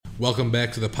Welcome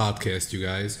back to the podcast, you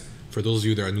guys. For those of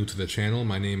you that are new to the channel,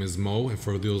 my name is Mo, and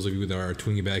for those of you that are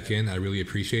tuning back in, I really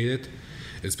appreciate it.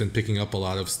 It's been picking up a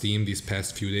lot of steam these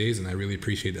past few days, and I really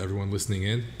appreciate everyone listening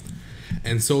in.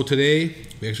 And so today,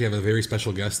 we actually have a very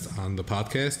special guest on the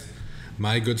podcast,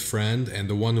 my good friend and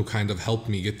the one who kind of helped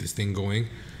me get this thing going,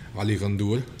 Ali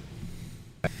Ghandour.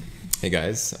 Hey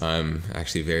guys, I'm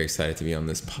actually very excited to be on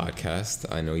this podcast.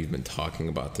 I know you've been talking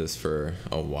about this for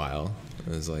a while. It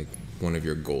was like one of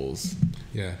your goals.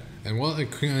 Yeah, and well,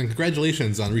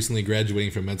 congratulations on recently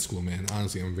graduating from med school, man.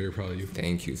 Honestly, I'm very proud of you.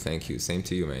 Thank you. Same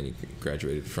to you, man. You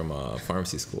graduated from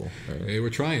pharmacy school, right? Hey,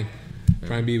 we're trying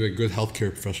to be like good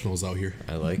healthcare professionals out here.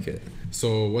 I like it.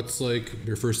 So what's like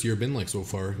your first year been like so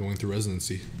far going through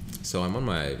residency? So I'm on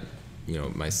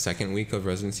my second week of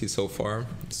residency so far.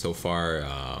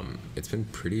 It's been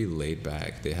pretty laid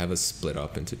back. They have us split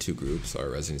up into two groups, our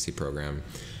residency program.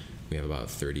 We have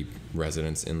about 30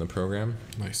 residents in the program.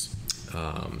 Nice.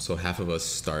 So half of us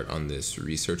start on this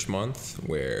research month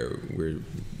where we're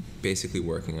basically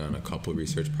working on a couple of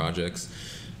research projects,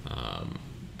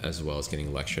 as well as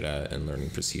getting lectured at and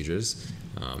learning procedures.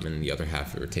 And the other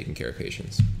half are taking care of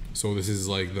patients. So this is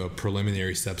like the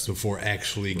preliminary steps before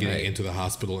actually getting into the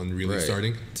hospital and really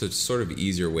starting? So it's sort of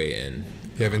easier way in.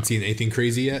 You haven't seen anything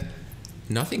crazy yet?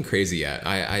 Nothing crazy yet.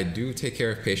 I do take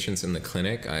care of patients in the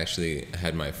clinic. I actually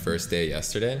had my first day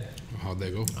yesterday. How'd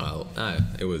that go?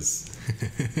 It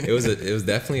was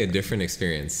definitely a different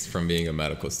experience from being a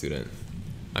medical student.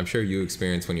 I'm sure you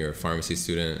experienced when you were a pharmacy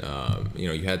student.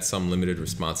 You had some limited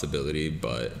responsibility,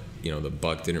 but the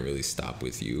buck didn't really stop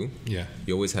with you. Yeah.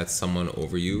 You always had someone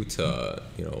over you to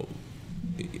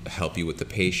help you with the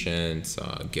patient,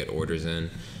 get orders in.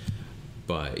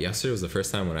 But yesterday was the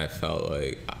first time when I felt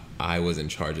like I was in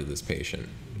charge of this patient.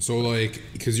 So like,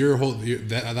 because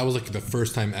that was like the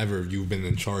first time ever you've been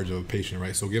in charge of a patient,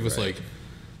 right? So give us like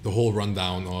the whole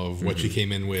rundown of what she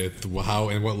came in with, how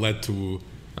and what led to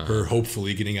her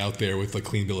hopefully getting out there with a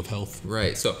clean bill of health.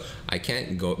 Right. So I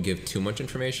can't give too much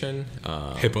information.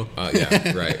 HIPAA.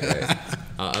 Yeah. Right.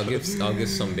 I'll give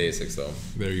some basics though.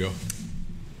 There you go.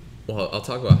 Well, I'll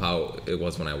talk about how it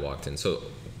was when I walked in. So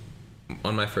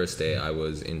on my first day, I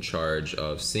was in charge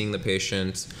of seeing the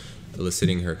patient,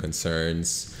 eliciting her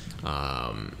concerns,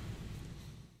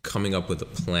 coming up with a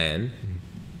plan,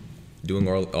 doing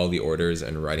all the orders,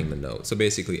 and writing the note. So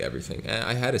basically everything.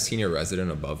 I had a senior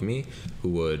resident above me who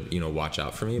would, watch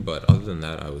out for me, but other than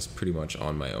that, I was pretty much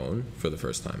on my own for the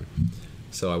first time.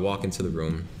 So I walk into the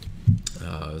room.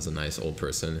 It was a nice old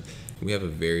person. We have a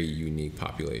very unique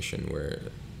population where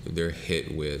they're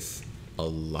hit with a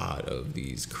lot of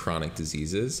these chronic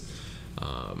diseases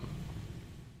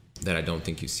that I don't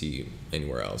think you see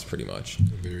anywhere else, pretty much.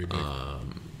 Very big.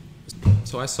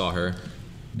 So I saw her.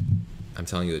 I'm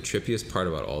telling you, the trippiest part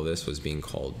about all this was being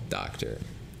called doctor.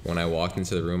 When I walked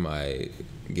into the room, I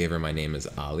gave her my name as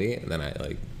Ali, and then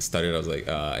I stuttered. I was like,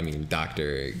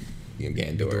 Dr.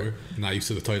 Ghandour. Not used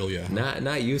to the title yet. Huh?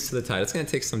 Not used to the title. It's gonna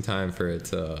take some time for me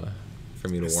to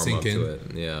warm up to it.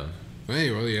 Yeah.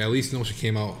 Hey, well, yeah, at least she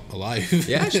came out alive.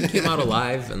 Yeah, she came out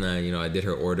alive, and then I did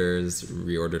her orders,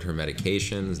 reordered her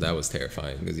medications. That was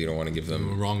terrifying because you don't want to give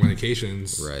them wrong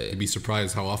medications. Right. You'd be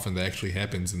surprised how often that actually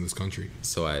happens in this country.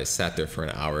 So I sat there for an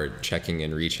hour, checking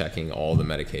and rechecking all the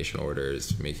medication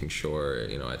orders, making sure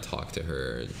I talked to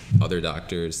her other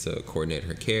doctors to coordinate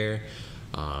her care,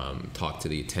 talked to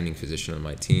the attending physician on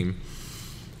my team.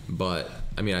 But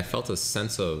I felt a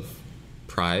sense of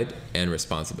pride and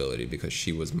responsibility because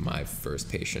she was my first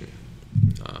patient.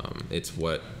 It's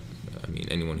what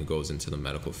anyone who goes into the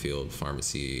medical field,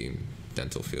 pharmacy,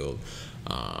 dental field,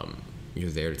 you're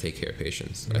there to take care of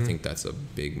patients. I think that's a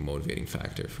big motivating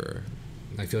factor for.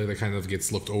 I feel like that kind of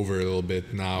gets looked over a little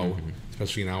bit now,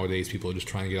 especially nowadays. People are just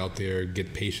trying to get out there,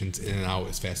 get patients in and out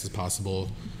as fast as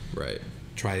possible. Right.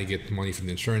 Try to get money from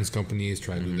the insurance companies,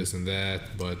 try to do this and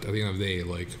that. But at the end of the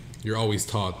day, you're always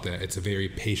taught that it's a very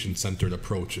patient-centered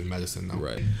approach in medicine now.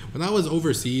 Right. When I was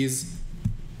overseas,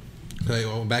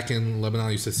 back in Lebanon,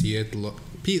 I used to see it.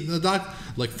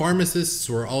 Pharmacists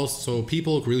were also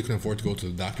people who really couldn't afford to go to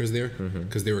the doctors there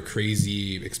because they were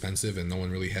crazy expensive and no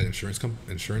one really had insurance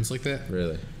like that.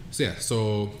 Really?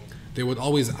 So they would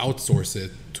always outsource it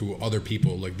to other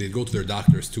people. They'd go to their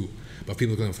doctors too, but if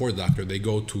people couldn't afford a doctor, they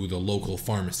go to the local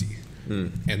pharmacy.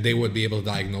 And they would be able to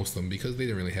diagnose them because they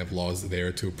didn't really have laws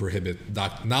there to prohibit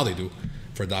now they do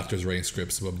for doctors writing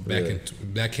scripts, but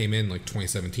that came in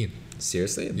 2017.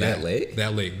 Seriously? That late?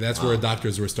 That late. That's where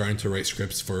doctors were starting to write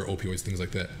scripts for opioids, things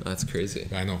like that. That's crazy.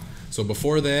 I know. So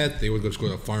before that, they would just go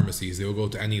to pharmacies. They would go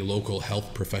to any local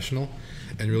health professional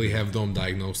and really have them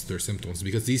diagnose their symptoms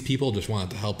because these people just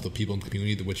wanted to help the people in the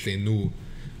community which they knew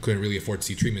couldn't really afford to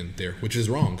see treatment there, which is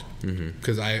wrong.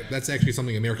 Because that's actually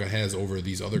something America has over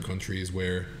these other countries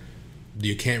where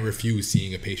you can't refuse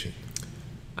seeing a patient.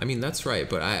 I mean, that's right,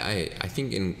 but I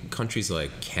think in countries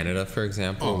like Canada, for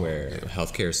example, where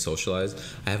healthcare is socialized,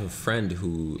 I have a friend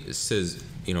who says,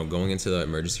 going into the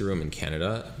emergency room in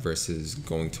Canada versus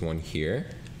going to one here,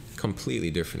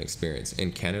 completely different experience.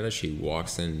 In Canada, she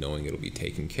walks in knowing it'll be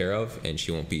taken care of and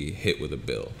she won't be hit with a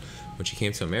bill. When she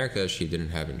came to America, she didn't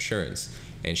have insurance,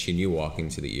 and she knew walking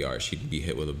to the ER, she'd be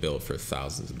hit with a bill for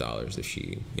thousands of dollars if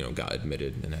she, got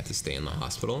admitted and had to stay in the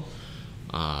hospital.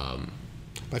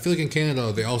 I feel like in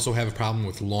Canada, they also have a problem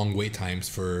with long wait times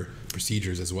for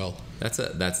procedures as well. That's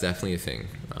definitely a thing.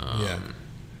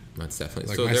 That's definitely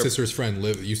like so my sister's friend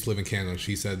used to live in Canada.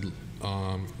 She said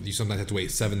you sometimes have to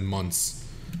wait 7 months,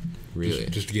 really,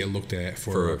 just to get looked at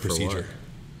for a procedure.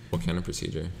 What kind of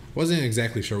procedure? Wasn't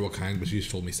exactly sure what kind, but she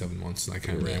just told me 7 months, and I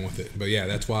kind of ran with it. But yeah,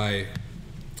 that's why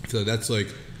I feel like that's like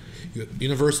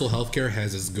universal healthcare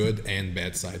has its good and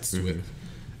bad sides to it.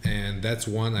 And that's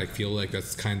one I feel like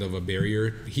that's kind of a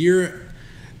barrier. Here,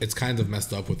 it's kind of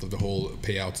messed up with the whole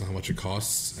payouts and how much it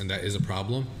costs, and that is a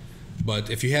problem.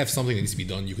 But if you have something that needs to be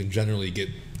done, you can generally get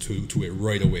to it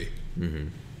right away.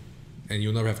 And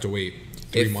you'll never have to wait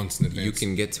 3 months in advance. You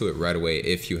can get to it right away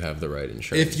if you have the right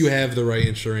insurance. If you have the right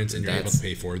insurance and you're able to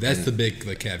pay for it. That's the big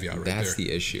caveat right there. That's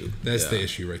the issue. That's the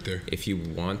issue right there. If you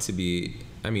want to be...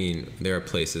 I mean, there are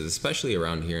places, especially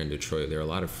around here in Detroit, there are a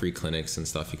lot of free clinics and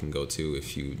stuff you can go to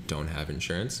if you don't have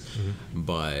insurance.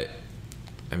 But,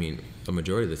 I mean, a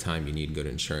majority of the time you need good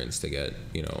insurance to get,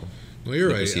 well, you're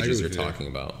the right. procedures you're talking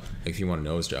about. Like if you want a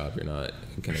nose job, you're not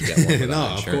going to get one without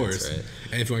no, insurance, of course. Right?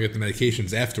 And if you want to get the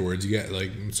medications afterwards, you get like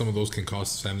some of those can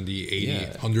cost 70,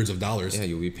 80, hundreds of dollars. Yeah,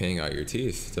 you'll be paying out your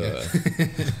teeth.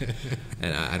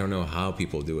 And I don't know how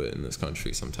people do it in this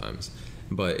country sometimes.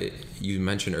 But you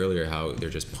mentioned earlier how they're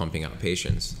just pumping out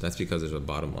patients. That's because there's a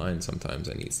bottom line sometimes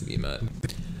that needs to be met.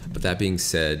 But that being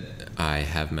said, I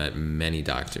have met many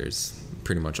doctors,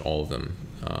 pretty much all of them,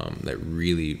 that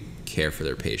really care for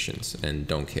their patients and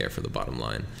don't care for the bottom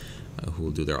line, who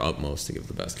will do their utmost to give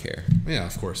the best care. Yeah,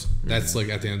 of course. That's like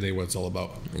at the end of the day what it's all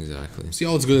about. Exactly. See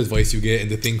all this good advice you get, and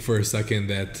to think for a second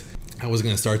that I was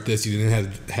going to start this, you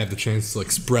didn't have the chance to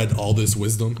like spread all this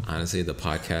wisdom. Honestly, the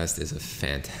podcast is a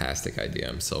fantastic idea.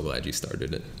 I'm so glad you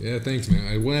started it. Yeah, thanks, man.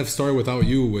 I wouldn't have started without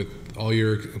you with all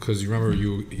your, because you remember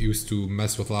you used to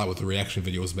mess with a lot with the reaction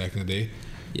videos back in the day.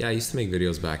 Yeah, I used to make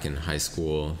videos back in high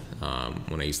school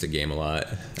when I used to game a lot.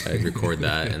 I'd record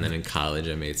that, and then in college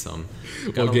I made some.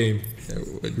 What game?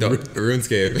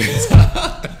 RuneScape.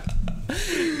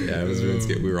 Yeah, it was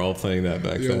RuneScape. We were all playing that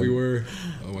back then. Yeah, we were.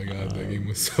 Oh my god, that game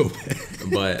was so bad.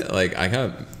 But like, I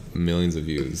got millions of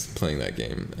views playing that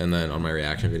game, and then on my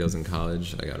reaction videos in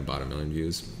college, I got about 1 million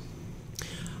views.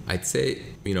 I'd say,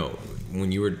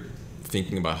 when you were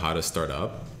thinking about how to start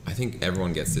up, I think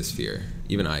everyone gets this fear.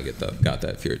 Even I got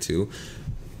that fear too.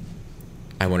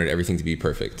 I wanted everything to be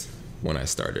perfect when I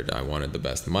started. I wanted the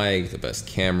best mic, the best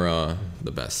camera,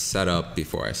 the best setup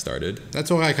before I started.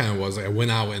 That's what I kind of was. Like, I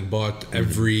went out and bought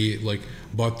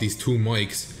bought these 2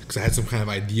 mics because I had some kind of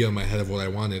idea in my head of what I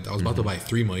wanted. I was about to buy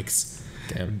 3 mics.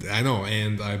 Damn. I know,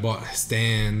 and I bought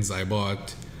stands. I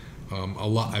bought a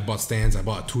lot. I bought stands. I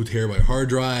bought a 2 terabyte hard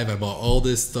drive. I bought all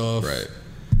this stuff. Right.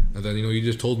 And then you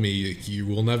just told me you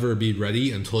will never be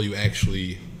ready until you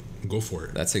actually go for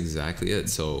it. That's exactly it.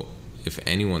 So if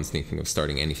anyone's thinking of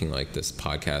starting anything like this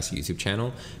podcast, YouTube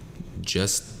channel,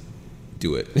 just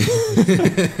do it.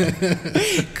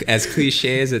 As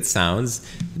cliche as it sounds,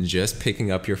 just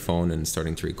picking up your phone and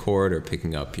starting to record, or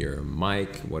picking up your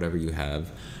mic, whatever you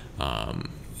have,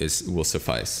 will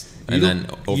suffice. And then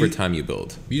over time you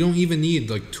build. You don't even need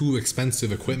like too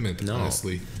expensive equipment,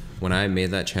 honestly. When I made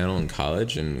that channel in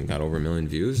college and got over 1 million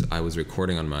views, I was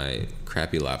recording on my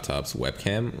crappy laptop's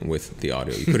webcam with the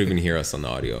audio. You couldn't even hear us on the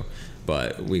audio,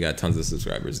 but we got tons of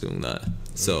subscribers doing that.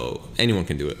 So anyone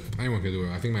can do it. Anyone can do it.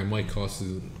 I think my mic costs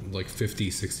like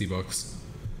 $50-$60.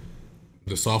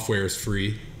 The software is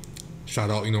free. Shout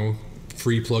out,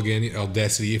 free plug-in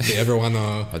Audacity if they ever want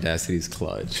to. Audacity's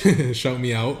clutch. Shout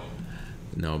me out.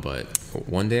 No, but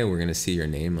one day we're gonna see your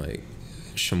name like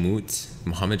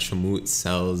Mohammed Shamout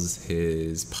sells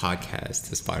his podcast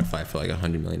to Spotify for like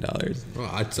 $100 million. Well,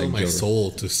 I'd sell my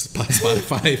soul to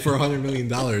Spotify for $100 million.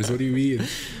 What do you mean?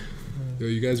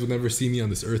 You guys would never see me on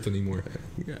this earth anymore.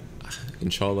 Yeah.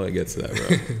 Inshallah, it gets to that,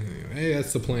 bro. Hey,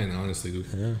 that's the plan, honestly, dude.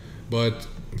 Yeah. But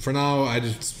for now, I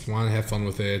just want to have fun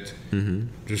with it. Mm-hmm.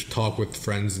 Just talk with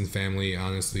friends and family,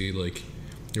 honestly. Like,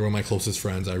 you're one of my closest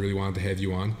friends. I really wanted to have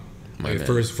you on. My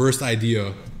first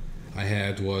idea I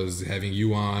had was having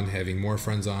you on, having more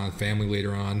friends on, family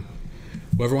later on.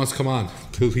 whoever wants to come on,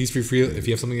 please feel free. If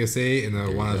you have something to say and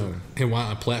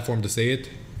want a platform to say it,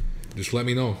 just let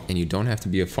me know. And you don't have to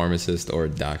be a pharmacist or a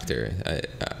doctor.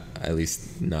 At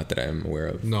least not that I'm aware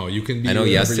of. No, you can be. I know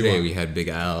yesterday we had Big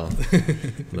Al,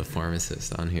 the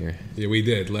pharmacist, on here. Yeah, we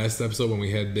did. Last episode when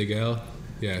we had Big Al.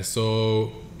 Yeah,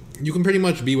 so you can pretty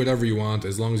much be whatever you want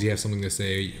as long as you have something to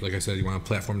say. Like I said, you want a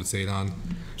platform to say it on.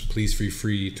 Please feel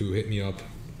free to hit me up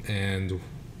and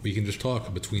we can just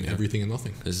talk between everything and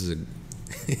nothing. This is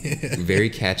a very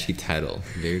catchy title.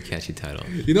 Very catchy title.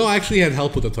 You know, I actually had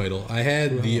help with the title. I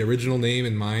had the original name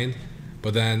in mind,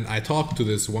 but then I talked to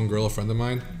this one girl, a friend of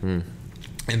mine,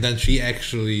 and then she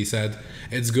actually said,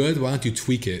 "It's good. Why don't you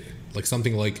tweak it? Like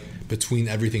something like Between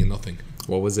Everything and Nothing."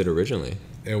 What was it originally?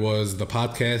 It was the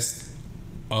podcast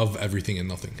of everything and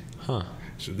nothing. Huh.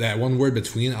 So that one word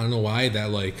between, I don't know why,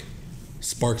 that like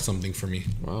sparked something for me.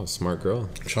 Wow, smart girl.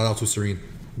 Shout out to Serene.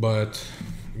 But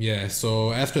yeah,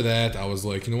 so after that, I was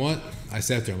like, you know what? I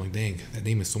sat there. I'm like, dang, that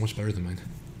name is so much better than mine.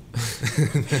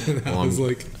 I was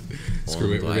like,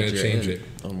 screw it, we're gonna change it.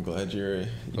 I'm glad you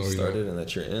started and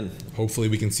that you're in. Hopefully,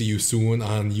 we can see you soon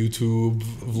on YouTube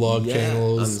vlog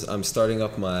channels. I'm starting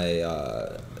up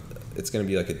my. It's gonna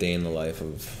be like a day in the life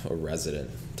of a resident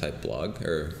type blog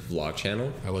or vlog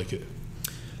channel. I like it.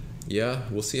 Yeah,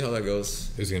 we'll see how that goes.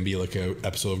 There's gonna be like an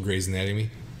episode of Grey's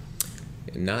Anatomy.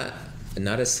 Not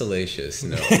as salacious,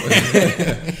 no.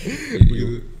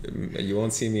 you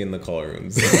won't see me in the call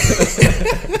rooms.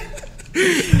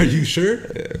 Are you sure?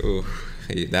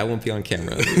 That won't be on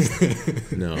camera, at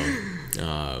least. No.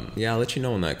 Yeah, I'll let you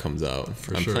know when that comes out.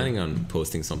 I'm planning on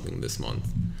posting something this month.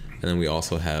 And then we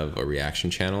also have a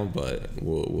reaction channel, but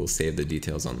we'll save the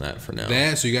details on that for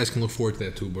now. So you guys can look forward to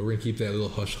that too. But we're gonna keep that a little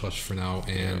hush hush for now.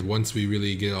 And once we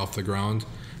really get off the ground,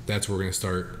 that's where we're gonna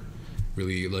start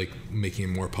really like making it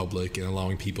more public and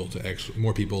allowing people to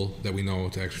more people that we know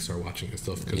to actually start watching this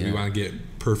stuff because we want to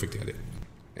get perfect at it.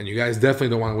 And you guys definitely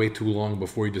don't want to wait too long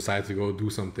before you decide to go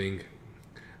do something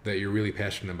that you're really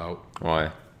passionate about.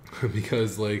 Why?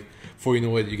 Because like before you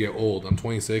know it, you get old. I'm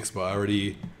 26, but I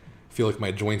already feel like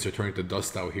my joints are turning to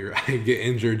dust out here. I get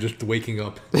injured just waking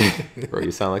up. Bro,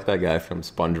 you sound like that guy from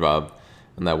SpongeBob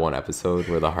in that one episode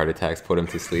where the heart attacks put him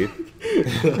to sleep.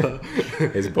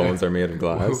 His bones are made of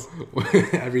glass.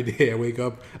 Every day I wake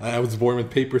up, I was born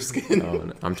with paper skin. Oh,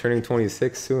 I'm turning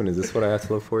 26 soon. Is this what I have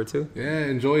to look forward to? Yeah,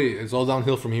 enjoy it. It's all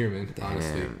downhill from here, man. Damn.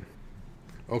 Honestly.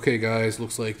 Okay, guys,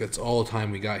 looks like that's all the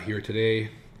time we got here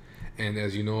today. And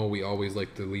as you know, we always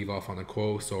like to leave off on a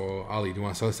quote. So, Ali, do you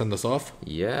want to send us off?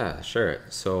 Yeah, sure.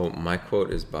 So my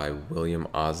quote is by William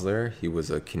Osler. He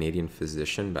was a Canadian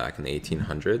physician back in the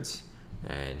 1800s.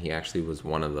 And he actually was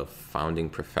one of the founding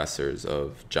professors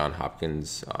of Johns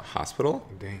Hopkins Hospital.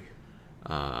 Dang.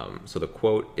 So the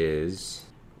quote is,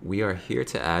 "We are here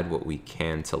to add what we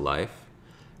can to life,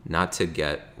 not to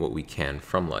get what we can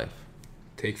from life."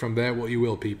 Take from that what you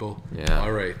will, people. Yeah.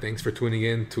 All right. Thanks for tuning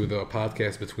in to the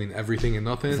podcast Between Everything and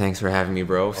Nothing. Thanks for having me,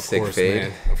 bro. Sick fade.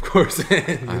 Man. Of course,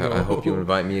 man. I hope you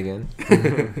invite me again.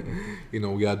 You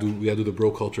know, we gotta do the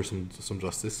bro culture some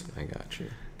justice. I got you.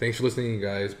 Thanks for listening,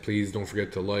 guys. Please don't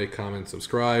forget to like, comment,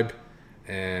 subscribe,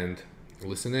 and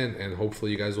listen in. And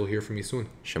hopefully you guys will hear from me soon.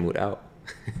 Shamut out.